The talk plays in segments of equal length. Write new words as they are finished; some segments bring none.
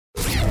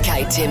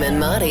Kate, Tim and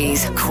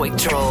Marty's Quick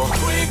Draw.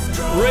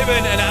 Ruben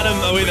and Adam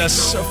are with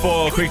us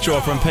for a quick draw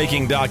from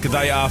Peking Duck.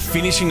 They are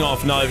finishing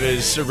off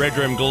Nova's Red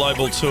Room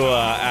Global Tour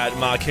at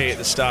Marquee at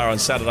the Star on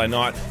Saturday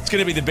night. It's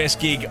going to be the best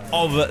gig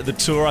of the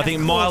tour. I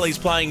think Miley's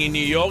playing in New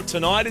York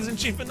tonight, isn't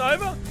she, for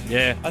Nova?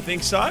 Yeah. I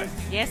think so.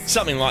 Yes.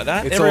 Something like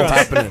that. It's all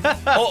happening.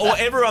 or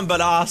everyone but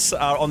us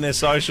are on their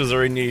socials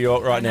are in New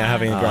York right now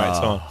having a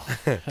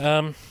great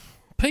time.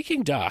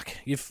 Peking duck.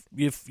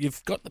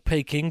 You've got the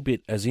Peking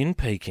bit as in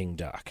Peking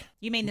duck.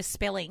 You mean the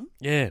spelling?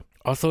 Yeah.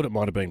 I thought it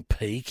might have been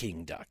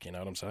Peking duck, you know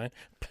what I'm saying?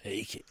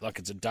 Peking. Like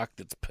it's a duck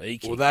that's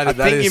peeking. Well, that I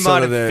think is you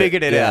sort might of have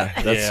figured it out.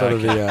 That's Yeah, sort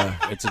okay. of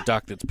the... It's a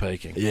duck that's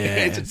peking. yeah,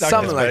 It's a duck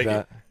something that's like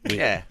peeking. that.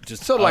 Yeah.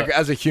 Just Sort of like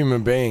as a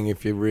human being,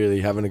 if you're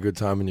really having a good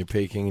time and you're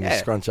peeking and you Yeah.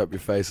 scrunch up your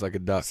face like a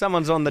duck.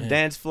 Someone's on the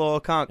dance floor,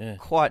 can't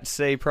quite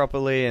see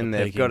properly, and The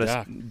they've peeking got a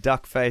duck.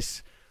 duck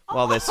face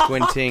while they're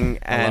squinting,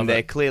 and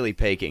they're clearly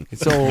peeking.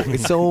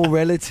 It's all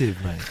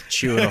relative, mate.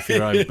 chewing off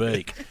your own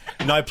beak.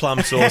 No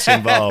plum sauce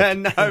involved.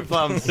 No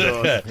plum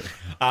sauce.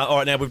 All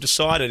right, now we've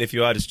decided, if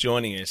you are just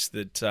joining us,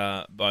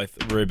 that both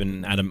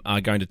Ruben and Adam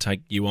are going to take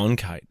you on,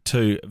 Kate,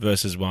 2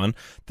 versus 1.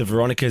 The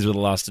Veronicas were the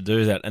last to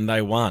do that, and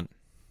they won.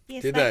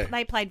 Yes, Did they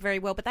they? played very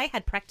well, but they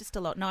had practiced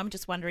a lot. No, I'm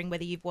just wondering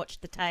whether you've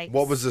watched the tapes.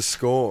 What was the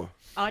score?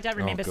 I don't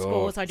remember God.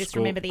 scores. I just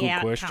remember the Good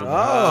outcome. question.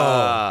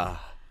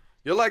 Ah.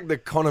 You're like the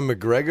Conor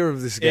McGregor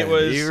of this game. It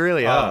was. You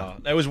really are.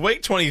 It was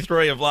week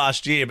 23 of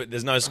last year, but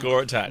there's no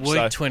score attached. Week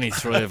so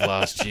 23 of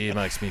last year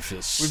makes me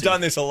feel sick. we've done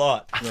this a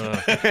lot.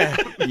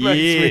 Makes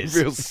me Yes.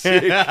 feel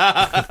sick.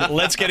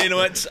 Let's get into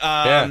it.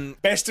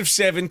 Best of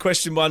 7,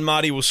 question 1.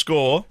 Marty will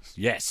score.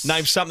 Yes.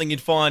 Name something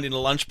you'd find in a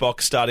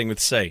lunchbox starting with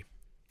C.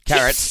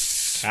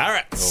 Carrots. Oh,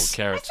 Carrots.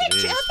 carrots I it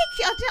is.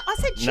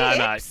 said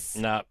chips.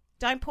 No.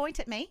 Don't point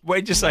at me.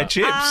 Where'd you say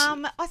chips?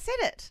 I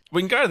said it.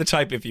 We can go to the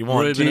tape if you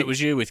want. Ruben, it was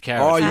you with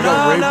carrots. Oh, you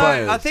got No,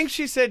 replayers. I think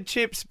she said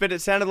chips, but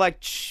it sounded like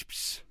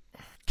chips.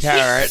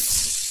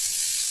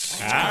 Carrots.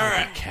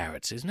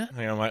 Carrots, isn't it?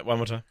 Hang on, wait, one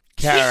more time.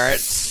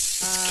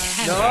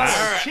 Carrots.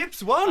 No,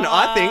 chips won,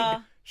 I think.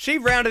 She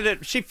rounded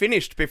it. She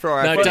finished before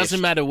I No, it finished.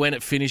 doesn't matter when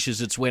it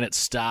finishes, it's when it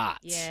starts.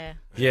 Yeah.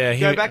 Yeah,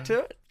 Go back to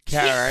it.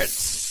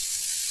 Carrots.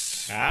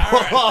 Yeah,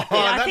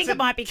 I think it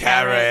might be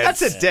carrots.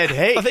 That's a dead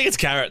heat. I think it's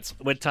carrots.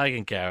 We're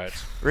taking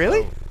carrots.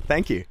 Really?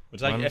 Thank you. We're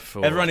taking,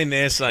 Wonderful. everyone in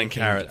there saying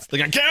carrots. They're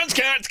going, carrots,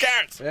 carrots,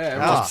 carrots. Yeah,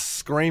 everyone's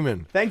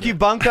screaming. Thank you,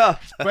 Bunker.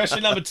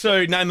 Question number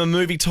 2. Name a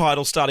movie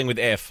title starting with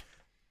F.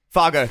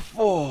 Fargo.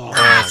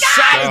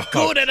 So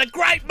good and a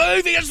great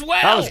movie as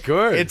well. That was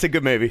good. It's a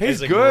good movie.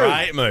 He's It's a good.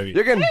 great movie.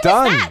 You're getting Who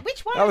done. was that? Which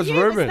one That of was you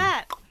Ruben. was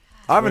that?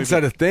 I haven't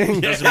said a thing.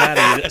 Doesn't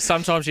matter.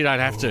 Sometimes you don't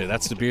have to.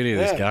 That's the beauty of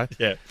this game.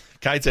 Yeah.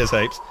 Kate says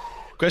heaps.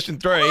 Question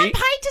 3. I'm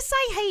paid to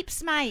say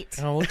heaps, mate.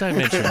 Oh, well, don't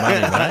mention money,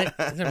 mate.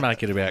 Don't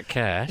make it about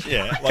cash.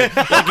 Yeah, like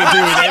you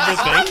do with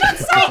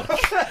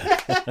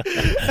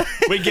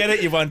everything. We get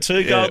it. You've won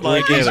 2 gold we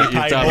Lokies. get it. You You've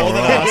paid done more all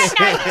than right. us.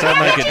 Don't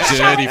make it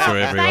dirty for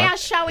They everyone. are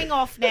showing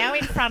off now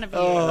in front of you.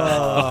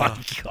 Oh,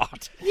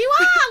 God. You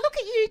are. Look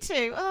at you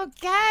two. Oh,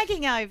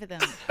 gagging over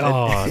them.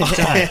 Oh,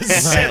 don't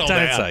Settle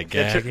don't down. say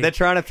gagging. They're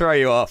trying to throw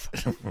you off.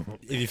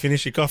 If you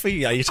finish your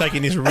coffee, are you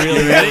taking this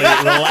really, really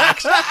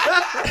relaxed?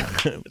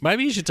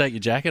 Maybe you should take your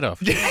jacket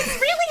off. It's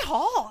really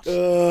hot.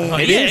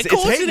 It Yeah, is. of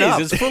course It's it heating up.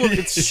 is. It's full of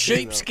it's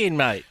sheepskin,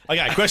 mate.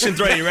 Okay, question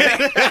 3. You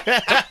ready?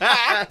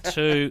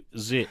 2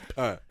 zip.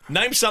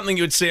 Name something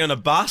you would see on a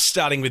bus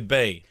starting with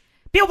B.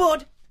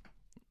 Billboard.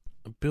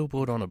 A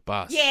billboard on a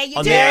bus. Yeah, you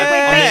On do. the- on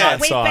the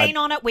We've outside. been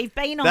on it. We've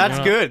been on That's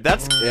it. good.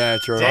 That's Yeah,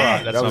 true.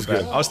 Damn, That's that was not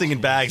bad. good. I was thinking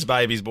bags,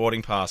 babies,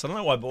 boarding pass. I don't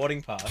know why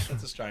boarding pass.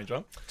 That's a strange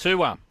one.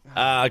 2-1.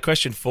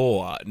 Question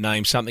 4.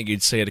 Name something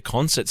you'd see at a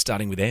concert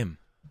starting with M.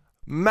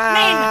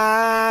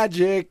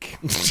 Magic.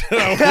 That's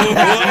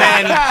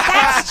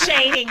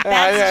cheating.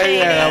 That's cheating.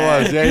 Yeah,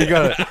 that was. Yeah, you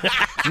got it.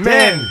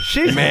 Men.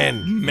 she's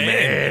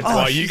Man. Oh,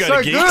 Why, you she's go so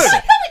to gigs? good. No,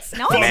 it's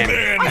not. I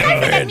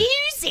go for the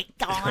music,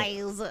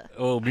 guys.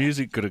 Oh,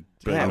 music could have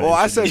been. Yeah, well,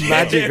 I said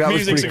magic. That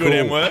was Music's pretty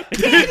a good cool.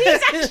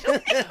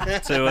 M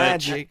word. to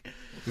Magic.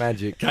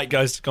 Magic. Kate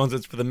goes to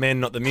concerts for the men,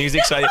 not the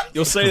music. So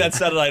you'll see that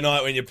Saturday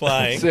night when you're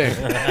playing. Sick.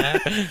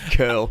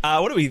 Curl.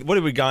 What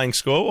are we going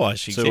score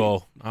wise?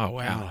 2-2. Oh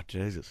wow. Oh,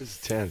 Jesus. This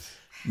is tense.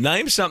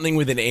 Name something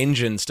with an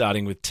engine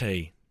starting with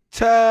T.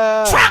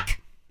 Truck.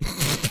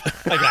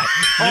 Okay,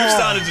 you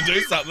started to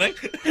do something.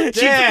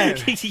 Damn.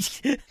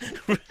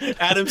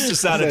 Adam's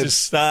decided to I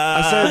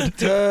start.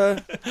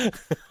 said,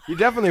 you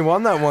definitely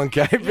won that one,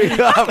 Kate. Pick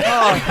up.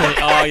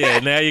 Oh, yeah.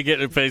 Now you're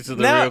getting a piece of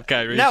the real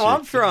Kate Ritchie. No,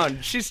 I'm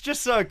thrown. She's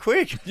just so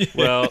quick.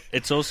 Well,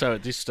 it's also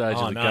at this stage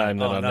Oh, of the no. game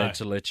that Oh, I no. need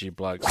to let you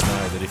blokes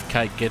know that if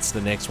Kate gets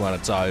the next one,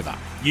 it's over.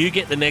 You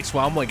get the next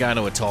one, we're going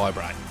to a tie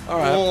break. All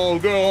right. Oh,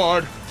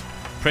 God.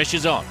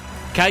 Pressure's on.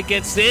 Kate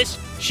gets this,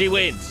 she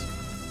wins.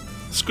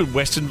 It's a good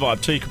Western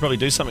vibe too. You could probably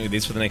do something with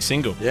this for the next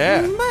single. Yeah.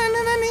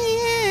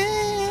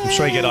 I'm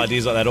sure you get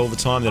ideas like that all the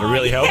time that are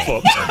really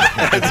helpful.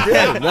 That's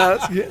good. No,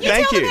 that's good. You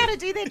Thank tell you. them how to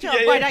do their job.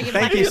 Why don't you?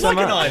 Thank bloody you It's so like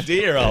look? an much.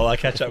 idea. I'll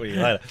catch up with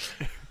you later.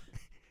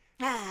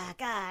 Ah,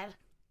 God.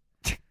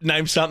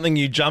 Name something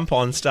you jump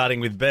on starting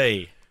with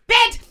B.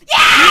 Bed.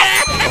 Yes!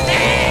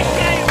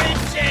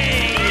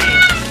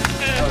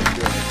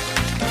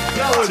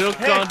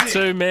 Took on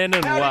 2 men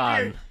and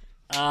won.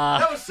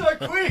 That was so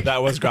quick.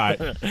 That was great.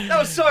 That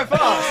was so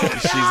fast.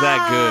 She's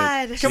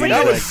that good. Can we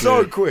That know was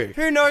so quick.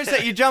 Who knows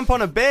that you jump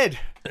on a bed?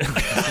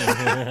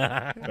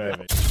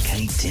 Perfect.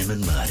 Kate, Tim,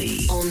 and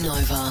Marty Oh, on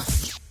Nova.